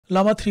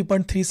Llama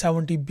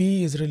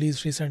 3.370B is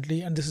released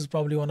recently, and this is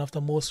probably one of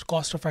the most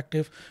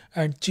cost-effective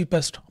and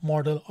cheapest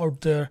model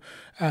out there.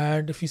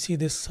 And if you see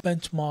this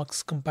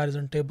benchmarks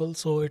comparison table,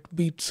 so it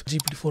beats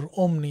GPT-4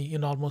 Omni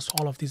in almost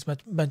all of these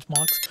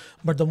benchmarks.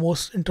 But the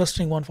most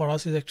interesting one for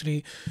us is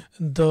actually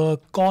the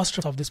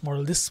cost of this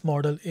model. This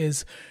model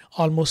is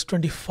almost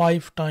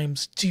 25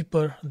 times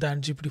cheaper than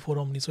GPT-4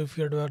 Omni. So if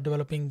you're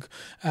developing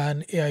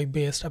an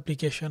AI-based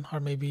application, or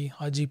maybe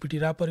a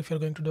GPT wrapper if you're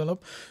going to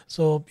develop,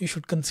 so you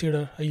should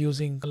consider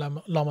using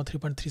Llama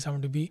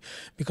 3.370B,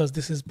 because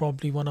this is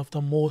probably one of the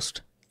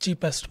most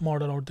cheapest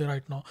model out there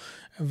right now,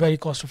 very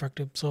cost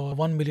effective. So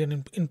 1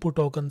 million input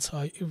tokens,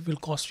 it will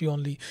cost you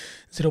only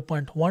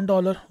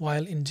 $0.1,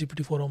 while in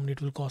GPT-4 Omni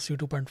it will cost you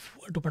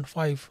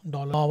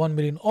 $2.5. 1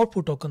 million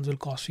output tokens will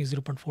cost you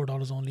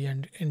 $0.4 only,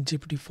 and in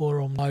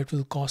GPT-4 Omni it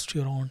will cost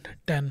you around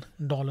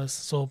 $10.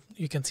 So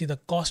you can see the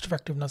cost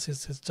effectiveness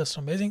is just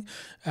amazing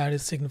and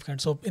it's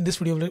significant. So in this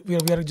video we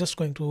are just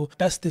going to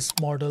test this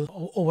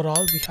model.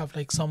 Overall we have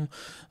like some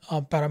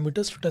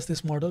parameters to test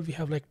this model. We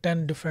have like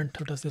 10 different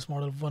to test this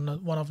model. One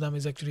of them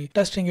is actually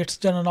testing its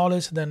general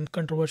knowledge, then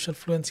controversial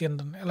fluency, and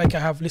then like I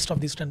have list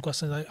of these 10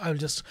 questions. I'll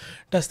just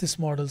test these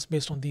models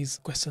based on these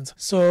questions.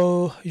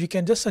 So you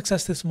can just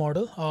access this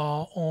model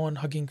on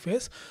Hugging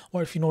Face,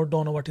 or if you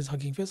don't know what is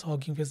Hugging Face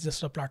is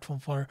just a platform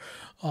for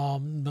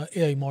the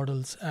AI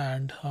models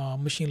and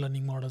machine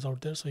learning models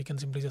out there. So you can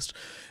simply just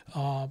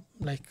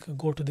like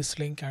go to this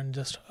link and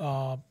just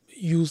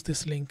use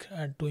this link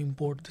and to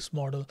import this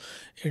model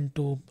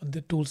into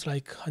the tools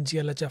like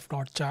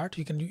glhf.chat.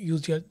 You can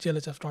use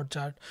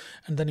glhf.chat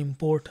and then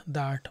import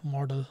that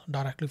model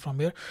directly from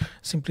here.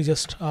 Simply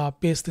just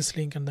paste this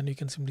link, and then you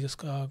can simply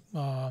just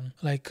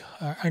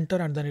enter,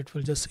 and then it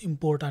will just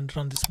import and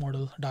run this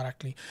model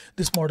directly.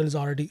 This model is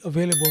already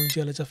available in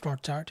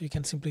glhf.chat. You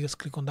can simply just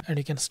click on that and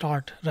you can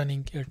start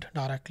running it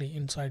directly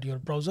inside your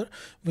browser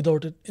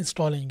without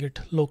installing it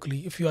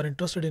locally. If you are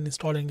interested in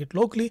installing it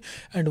locally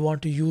and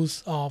want to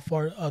use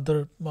for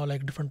other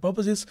like different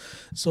purposes,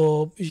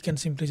 so you can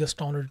simply just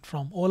download it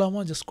from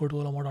Llama. Just go to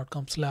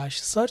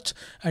llama.com/search,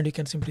 and you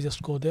can simply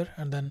just go there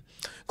and then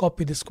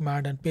copy this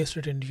command and paste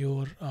it into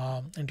your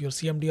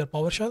CMD or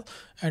PowerShell,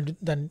 and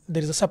then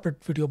there is a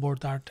separate video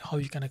about that, how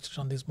you can actually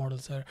run these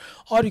models there.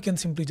 Or you can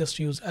simply just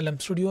use LM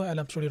Studio,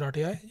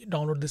 lmstudio.ai,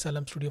 download this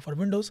LM Studio for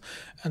Windows,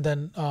 and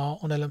then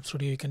on LM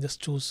Studio you can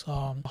just choose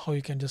how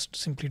you can just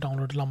simply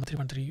download Llama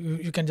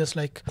 3.3. You can just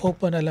like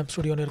open LM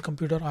Studio on your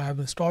computer. I have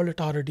installed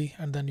it already,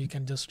 and then you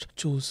can just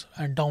choose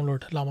and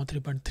download Llama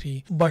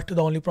 3.3. But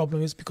the only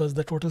problem is because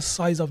the total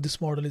size of this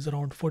model is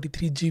around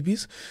 43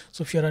 GBs.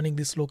 So if you're running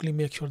this locally,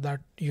 make sure that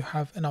you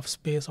have enough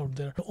space out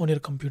there on your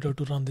computer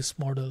to run this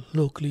model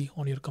locally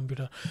on your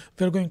computer.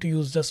 We're going to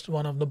use just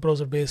one of the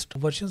browser-based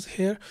versions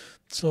here.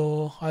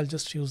 So I'll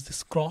just use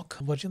this Grok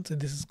version. So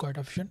this is quite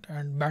efficient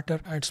and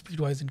better and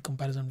speed-wise in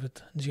comparison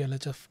with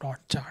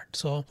glhf.chat.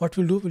 So what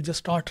we'll do, we'll just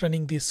start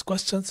running these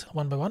questions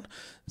one by one.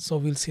 So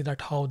we'll see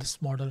that how this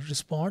model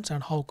responds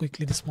and how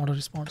quickly this model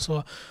responds.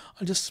 So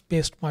I'll just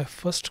paste my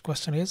first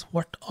question is,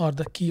 what are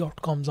the key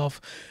outcomes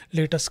of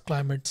latest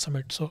climate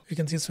summit? So you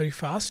can see it's very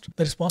fast.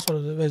 The response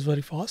is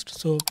very fast.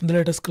 So the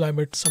latest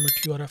climate summit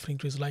you are referring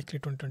to is likely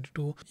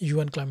 2022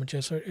 UN climate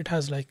change. So it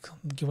has like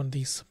given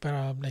these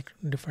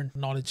different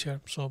knowledge here.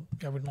 So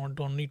yeah, we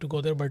don't need to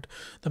go there, but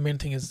the main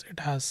thing is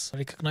it has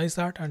recognized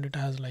that and it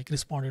has like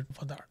responded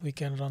for that. We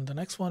can run the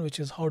next one, which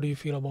is how do you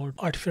feel about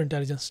artificial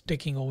intelligence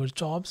taking over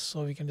jobs?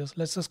 So we can just,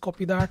 let's just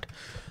copy that.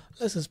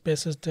 Let's just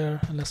paste it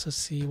there and let's just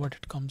see what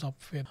it comes up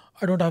with.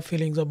 I don't have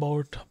feelings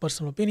about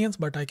personal opinions,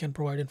 but I can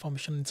provide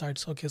information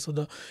insights. Okay, so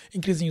the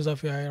increasing use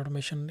of AI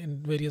automation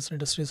in various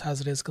industries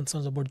has raised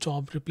concerns about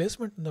job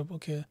replacement.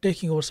 Okay,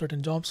 taking over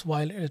certain jobs.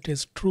 While it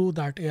is true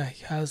that AI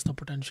has the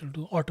potential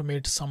to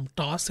automate some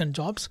tasks and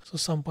jobs, so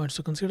some points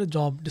to consider: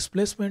 job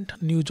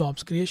displacement, new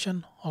jobs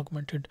creation,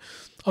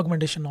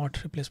 augmentation,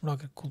 not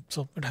replacement. Okay, cool.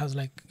 So it has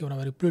like given a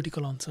very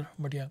political answer,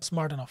 but yeah,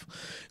 smart enough.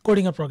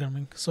 Coding and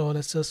programming. So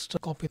let's just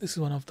copy. This is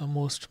one of the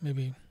most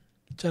maybe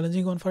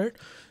challenging one for it.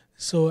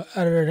 So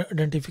error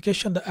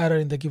identification, the error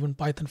in the given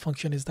Python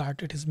function is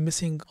that it is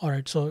missing. All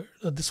right, so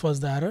this was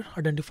the error.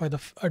 Identify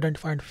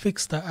and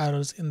fix the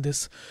errors in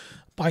this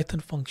Python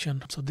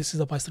function. So this is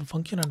a Python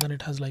function, and then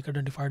it has like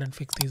identified and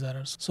fixed these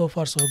errors. So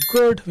far so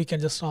good. We can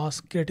just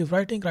ask creative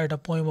writing, write a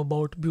poem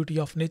about beauty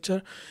of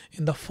nature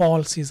in the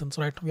fall season.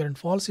 So right, we are in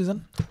fall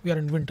season. We are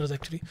in winters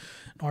actually,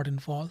 not in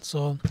fall.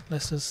 So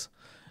let's just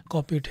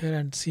copy it here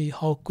and see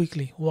how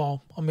quickly.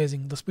 Wow,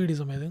 amazing. The speed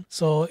is amazing.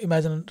 So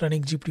imagine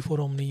running GPT-4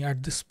 Omni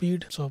at this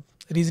speed. So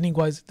reasoning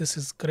wise, this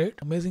is great,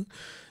 amazing.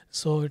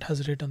 So it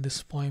has written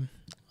this poem,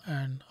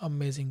 an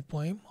amazing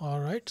poem. All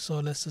right, so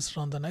let's just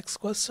run the next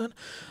question.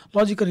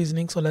 Logical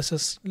reasoning. So let's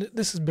just,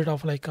 this is a bit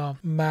of like a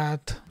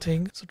math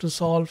thing. So to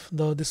solve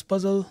this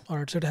puzzle, all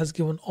right, so it has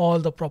given all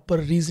the proper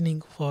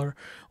reasoning for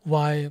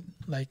why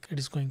like it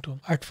is going to.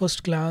 At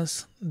first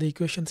glance, the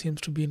equation seems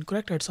to be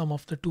incorrect. At sum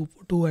of the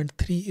 2 and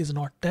 3 is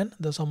not 10.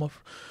 The sum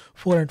of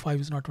 4 and 5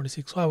 is not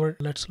 26. However,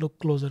 let's look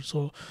closer.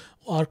 So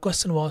Our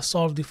question was,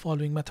 solve the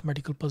following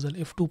mathematical puzzle.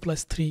 If 2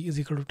 plus 3 is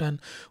equal to 10,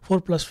 4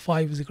 plus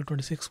 5 is equal to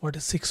 26, what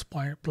is 6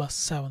 plus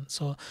 7?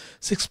 So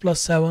 6 plus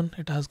 7,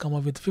 it has come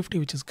up with 50,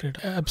 which is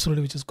great.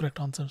 Absolutely, which is correct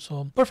answer.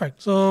 So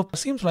perfect. So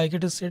seems like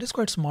it is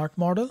quite smart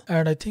model,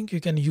 and I think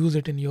you can use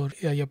it in your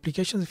AI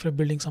applications. If you're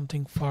building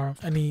something for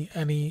any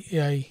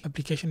AI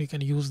application, you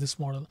can use this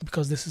model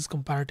because this is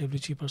comparatively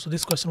cheaper. So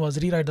this question was,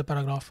 rewrite the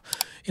paragraph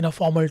in a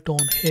formal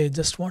tone. Hey,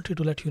 just wanted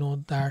to let you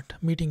know that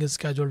meeting is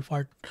scheduled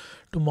for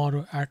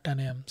tomorrow at 10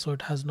 a.m. So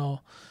it has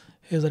no,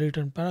 here's a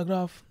written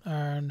paragraph,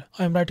 and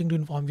I'm writing to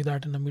inform you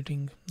that in a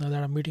meeting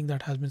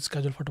that has been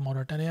scheduled for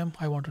tomorrow at 10 a.m.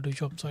 I wanted to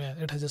show up. So yeah,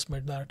 it has just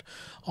made that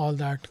all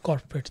that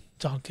corporate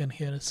jargon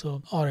here.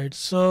 So all right,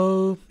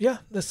 so yeah,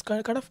 that's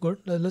kind of good.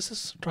 Let's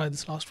just try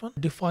this last one.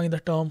 Define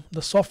the term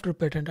the software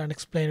patent and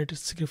explain it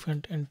is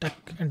significant in tech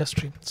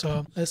industry.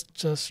 So let's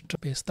just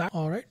paste that.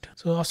 All right,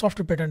 so a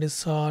software patent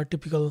is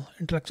typical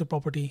intellectual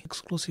property,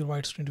 exclusive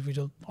rights to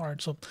individual. All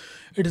right, so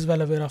it is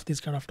well aware of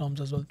these kind of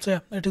terms as well. So yeah,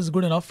 it is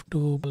good enough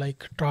to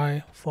like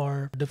try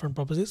for different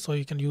purposes. So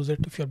you can use it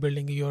if you're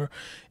building your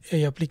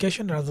AI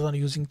application rather than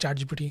using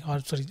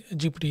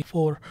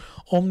GPT-4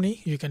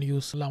 Omni. You can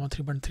use Llama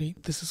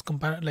 3.3. This is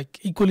like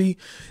equally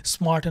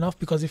smart enough,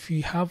 because if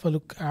you have a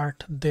look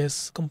at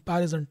this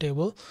comparison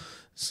table,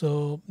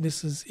 so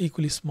this is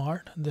equally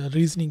smart. The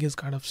reasoning is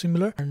kind of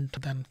similar, and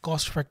then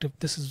cost effective.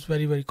 This is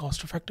very, very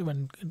cost effective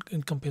and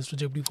in compares to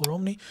GPT-4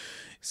 Omni.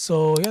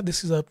 So yeah,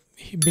 this is a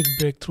big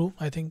breakthrough.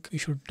 I think you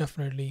should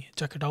definitely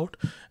check it out.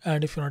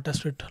 And if you want to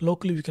test it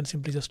locally, we can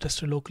simply just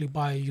test it locally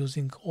by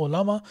using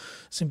Llama.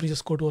 Simply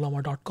just go to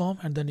llama.com,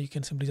 and then you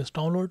can simply just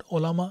download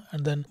Llama.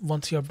 And then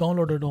once you have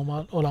downloaded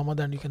Llama,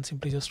 then you can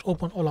simply just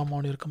open Llama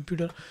on your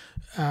computer,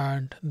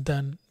 and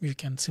then you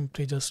can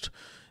simply just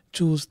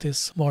choose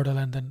this model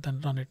and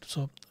then run it.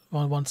 So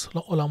once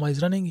Llama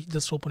is running, you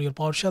just open your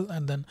PowerShell,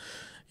 and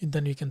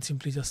then you can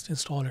simply just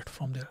install it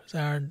from there.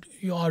 And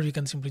you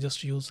can simply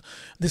just use,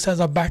 this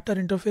has a better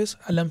interface.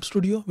 LM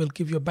Studio will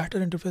give you a better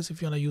interface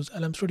if you want to use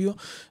LM Studio.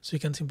 So you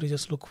can simply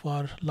just look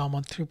for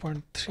Llama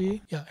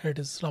 3.3. Yeah, here it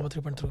is, Llama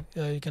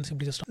 3.3. You can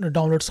simply just, the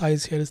download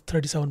size here is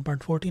 37.14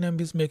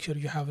 MBs. Make sure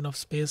you have enough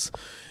space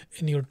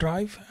in your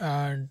drive,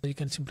 and you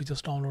can simply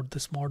just download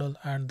this model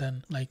and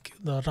then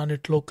run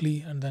it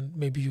locally, and then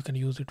maybe you can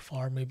use it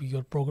for maybe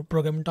your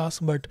programming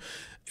task. But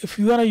if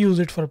you want to use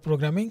it for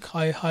programming,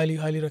 I highly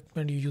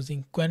recommend you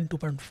using Qwen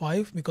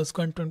 2.5, because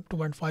Qwen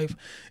 2.5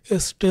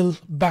 is still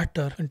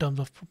better in terms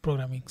of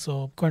programming.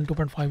 So Qwen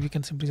 2.5, you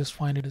can simply just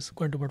find it as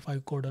Qwen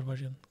 2.5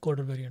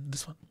 coder variant,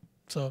 this one.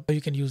 So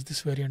you can use this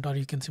variant, or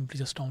you can simply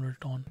just download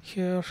it on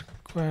here,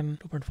 Qwen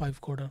 2.5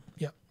 coder.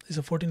 Yeah, it's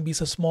a 14B,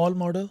 it's a small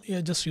model. Yeah,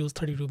 just use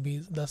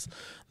 32B.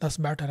 That's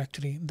better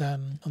actually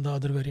than on the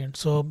other variant.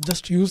 So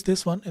just use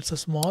this one. It's a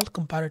small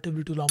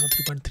comparatively to Llama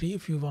 3.3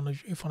 if you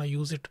wanna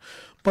use it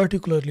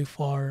particularly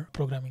for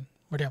programming.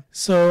 But yeah,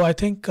 so I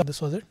think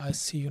this was it. I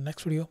see you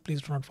next video.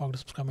 Please do not forget to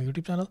subscribe my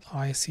YouTube channel.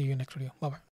 I see you next video. Bye bye.